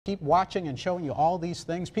Keep watching and showing you all these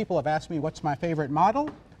things. People have asked me what's my favorite model.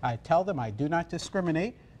 I tell them I do not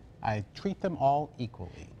discriminate. I treat them all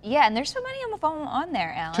equally. Yeah, and there's so many of them on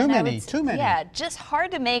there, Alan. Too many. Yeah, just hard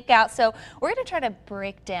to make out. So we're going to try to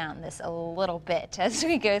break down this a little bit as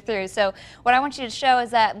we go through. So what I want you to show is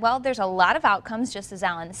that, well, there's a lot of outcomes, just as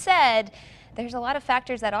Alan said. There's a lot of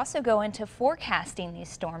factors that also go into forecasting these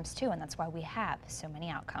storms too, and that's why we have so many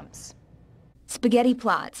outcomes. Spaghetti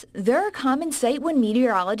plots. They're a common sight when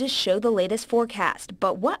meteorologists show the latest forecast,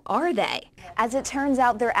 but what are they? As it turns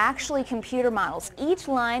out, they're actually computer models. Each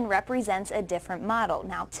line represents a different model.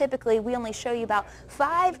 Now, typically, we only show you about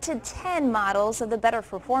 5 to 10 models of the better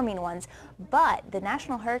performing ones, but the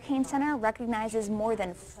National Hurricane Center recognizes more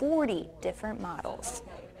than 40 different models.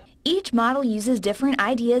 Each model uses different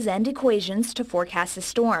ideas and equations to forecast a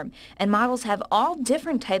storm, and models have all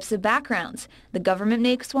different types of backgrounds. The government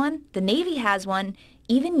makes one, the Navy has one,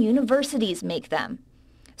 even universities make them.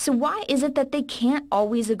 So why is it that they can't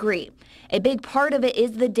always agree? A big part of it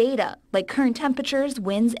is the data, like current temperatures,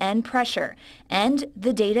 winds, and pressure, and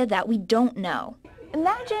the data that we don't know.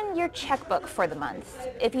 Imagine your checkbook for the month.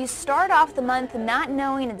 If you start off the month not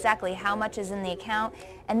knowing exactly how much is in the account,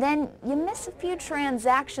 and then you miss a few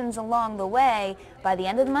transactions along the way, by the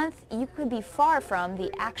end of the month, you could be far from the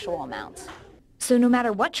actual amount. So no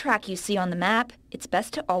matter what track you see on the map, it's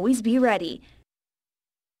best to always be ready.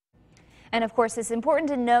 And of course, it's important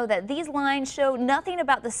to know that these lines show nothing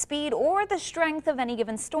about the speed or the strength of any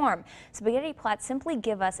given storm. Spaghetti plots simply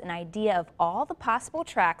give us an idea of all the possible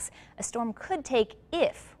tracks a storm could take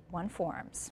if one forms.